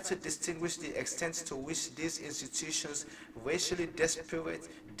to try to distinguish the extent to which these institutions racially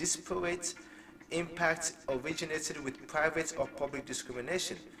disparate impact originated with private or public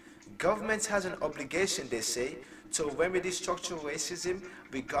discrimination. Government has an obligation, they say, to remedy structural racism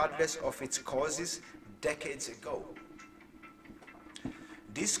regardless of its causes decades ago.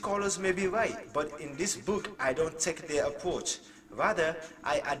 These scholars may be right, but in this book I don't take their approach. Rather,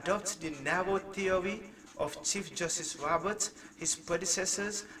 I adopt the narrow theory of Chief Justice Roberts, his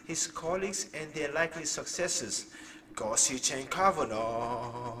predecessors, his colleagues, and their likely successors. Gorsuch and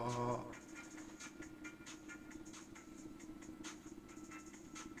Kavanaugh.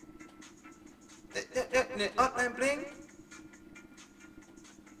 The outline bling?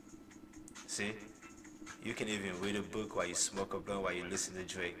 See? You can even read a book while you smoke a blunt, while you listen to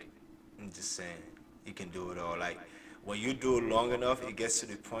Drake. I'm just saying, you can do it all. Like, when you do it long enough, it gets to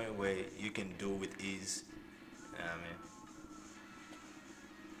the point where you can do it with ease. You know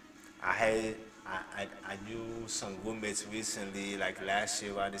what I mean? I knew some roommates recently, like last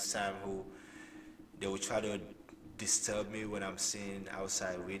year around this time, who they would try to disturb me when I'm sitting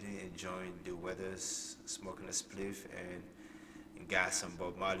outside reading, enjoying the weather, smoking a spliff, and got some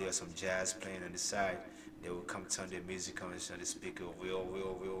Bob Marley or some jazz playing on the side. They would come turn their music on the speaker real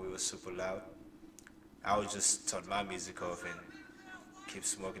super loud. I would just turn my music off and keep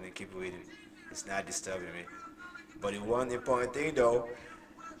smoking and keep reading. It's not disturbing me. But the one important thing though,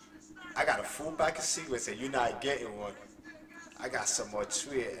 I got a full pack of cigarettes and you're not getting one. I got some more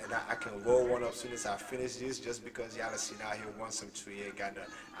tree and I can roll one up as soon as I finish this, just because y'all seen out here want some tree, ain't got none.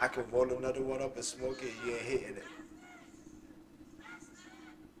 I can roll another one up and smoke it, you ain't hitting it.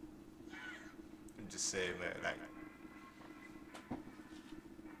 I'm just saying, man, like,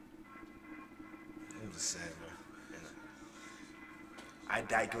 I'm just saying, man, you know. I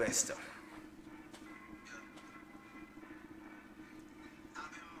digress though.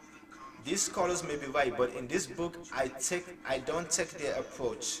 These scholars may be right, but in this book, I don't take their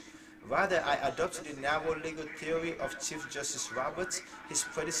approach. Rather, I adopt the narrow legal theory of Chief Justice Roberts, his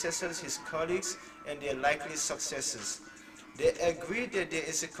predecessors, his colleagues, and their likely successors. They agree that there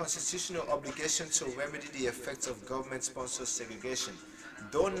is a constitutional obligation to remedy the effects of government-sponsored segregation,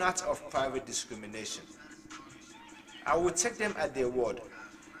 though not of private discrimination. I will take them at their word.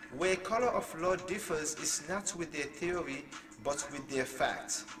 Where color of law differs is not with their theory, but with their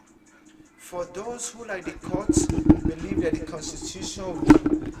facts. For those who, like the courts, believe that the Constitution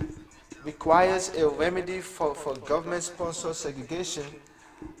requires a remedy for government-sponsored segregation,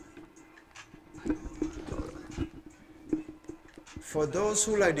 for those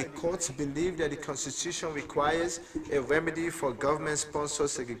who, like the courts, believe that the Constitution requires a remedy for government-sponsored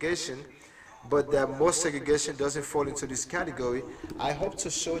segregation, but that most segregation doesn't fall into this category, I hope to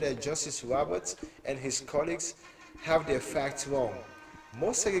show that Justice Roberts and his colleagues have their facts wrong.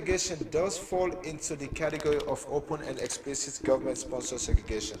 Most segregation does fall into the category of open and explicit government-sponsored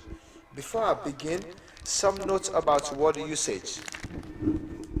segregation. Before I begin, some notes about word usage.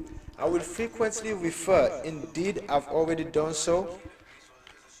 I will frequently refer, indeed I've already done so,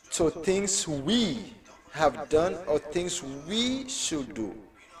 to things we have done or things we should do.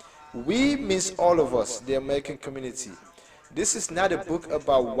 We means all of us, the American community. This is not a book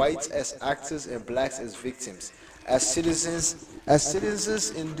about whites as actors and blacks as victims. As citizens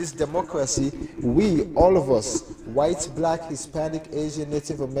in this democracy, we, all of us, white, black, Hispanic, Asian,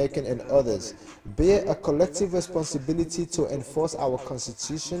 Native American, and others, bear a collective responsibility to enforce our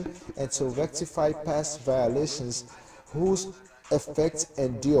Constitution and to rectify past violations whose effects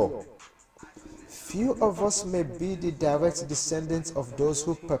endure. Few of us may be the direct descendants of those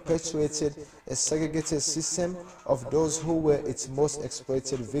who perpetuated a segregated system, of those who were its most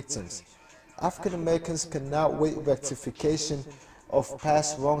exploited victims. African Americans cannot wait rectification of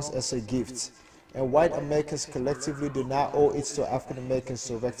past wrongs as a gift, and white Americans collectively do not owe it to African Americans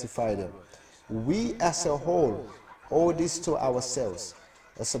to rectify them. We as a whole owe this to ourselves.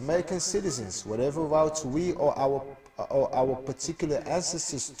 As American citizens, whatever route we or our particular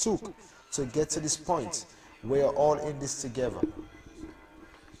ancestors took to get to this point, we are all in this together.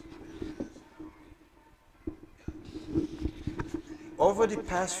 Over the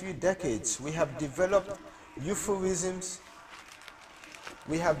past few decades, we have developed euphemisms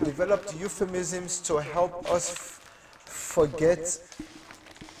to help us forget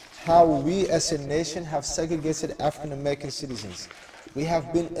how we as a nation have segregated African American citizens. We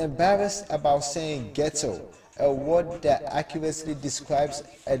have been embarrassed about saying ghetto, a word that accurately describes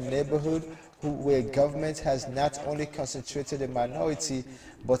a neighborhood where government has not only concentrated a minority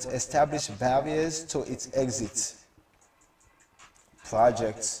but established barriers to its exit.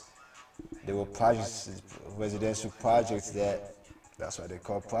 Projects. There were projects, residential projects that's what they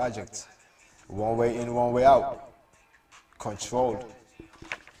call projects. One way in, one way out. Controlled.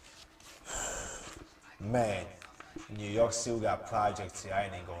 Man, New York still got projects here, I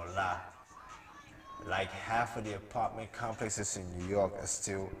ain't gonna lie. Like half of the apartment complexes in New York are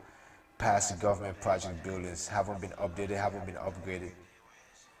still past government project buildings, haven't been updated, haven't been upgraded.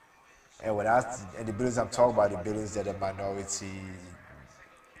 And the buildings I'm talking about, the buildings that are minority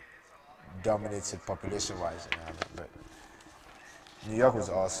dominated population wise, you know what I mean? But New York was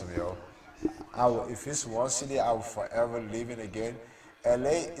awesome, yo. If it's one city I will forever live in again,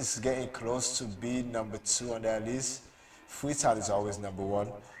 LA is getting close to being number 2 on that list. Freetown is always number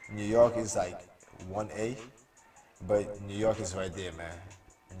 1. New York is like 1A, but New York is right there, man.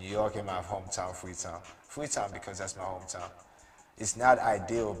 New York in my hometown, Freetown. Freetown because that's my hometown. It's not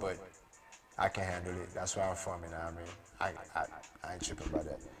ideal, but I can handle it. That's where I'm from, you know what I mean? I ain't tripping about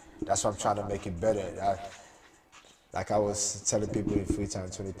that. That's why I'm trying to make it better. Like I was telling people in Freetown in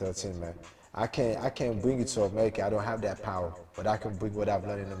 2013, man, I can't bring it to America. I don't have that power, but I can bring what I've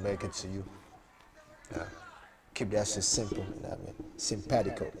learned in America to you. Yeah. Keep that shit simple, you know what I mean?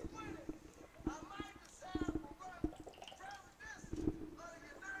 Simpatico.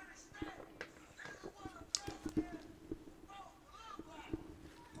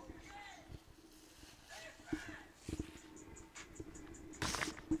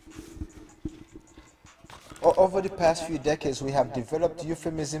 Over the past few decades, we have developed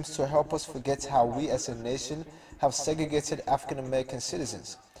euphemisms to help us forget how we as a nation have segregated African American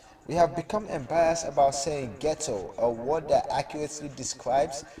citizens. We have become embarrassed about saying ghetto, a word that accurately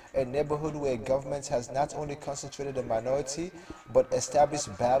describes a neighborhood where government has not only concentrated a minority, but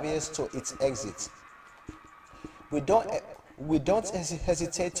established barriers to its exit. We don't, we don't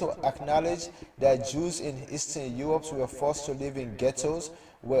hesitate to acknowledge that Jews in Eastern Europe were forced to live in ghettos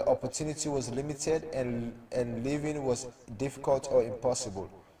where opportunity was limited and living was difficult or impossible.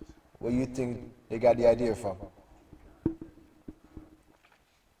 Where you think they got the idea from?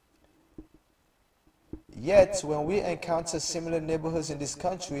 Yet, when we encounter similar neighborhoods in this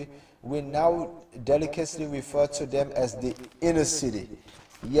country, we now delicately refer to them as the inner city.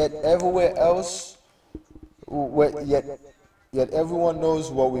 Yet everywhere else, yet everyone knows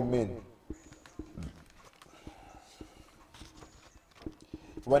what we mean.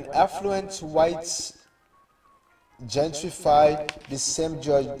 When affluent whites gentrify the same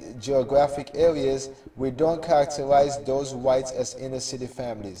geographic areas, we don't characterize those whites as inner city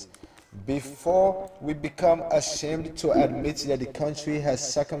families. Before we become ashamed to admit that the country has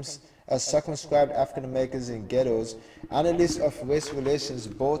circumscribed African Americans in ghettos, analysts of race relations,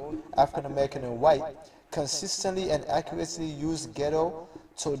 both African American and white, consistently and accurately use ghetto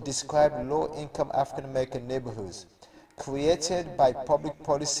to describe low-income African American neighborhoods created by public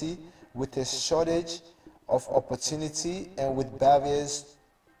policy with a shortage of opportunity and with barriers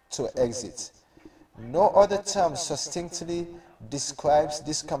to exit. No other term succinctly describes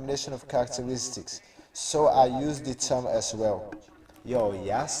this combination of characteristics, so I use the term as well. Yo,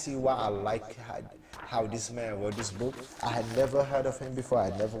 y'all see why I like how this man wrote this book? I had never heard of him before. I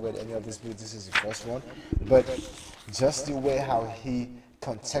had never read any of his books. This is the first one. But just the way how he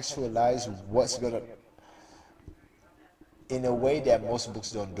contextualized what's going to, in a way that most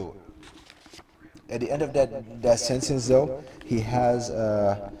books don't do. At the end of that sentence, though, he has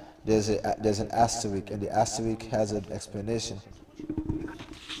there's an asterisk, and the asterisk has an explanation.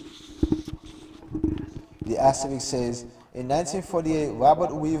 The asterisk says, in 1948,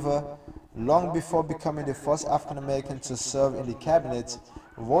 Robert Weaver, long before becoming the first African American to serve in the cabinet,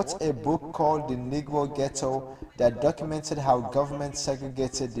 wrote a book called The Negro Ghetto that documented how government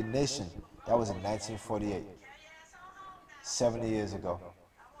segregated the nation. That was in 1948. 70 years ago.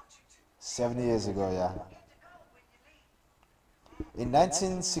 70 years ago, yeah. In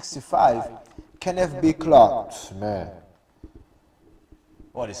 1965, Kenneth B. Clark, man,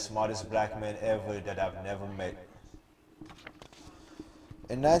 one of the smartest black men ever that I've never met.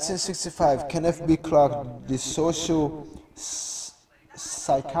 In 1965, Kenneth B. Clark, the social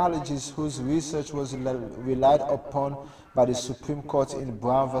psychologist whose research was relied upon by the Supreme Court in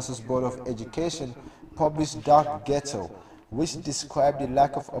Brown versus Board of Education, published Dark Ghetto, which described the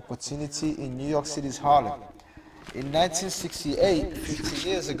lack of opportunity in New York City's Harlem. In 1968, 50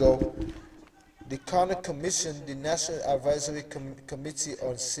 years ago, the Connor Commission, the National Advisory Committee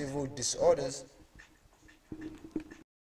on Civil Disorders,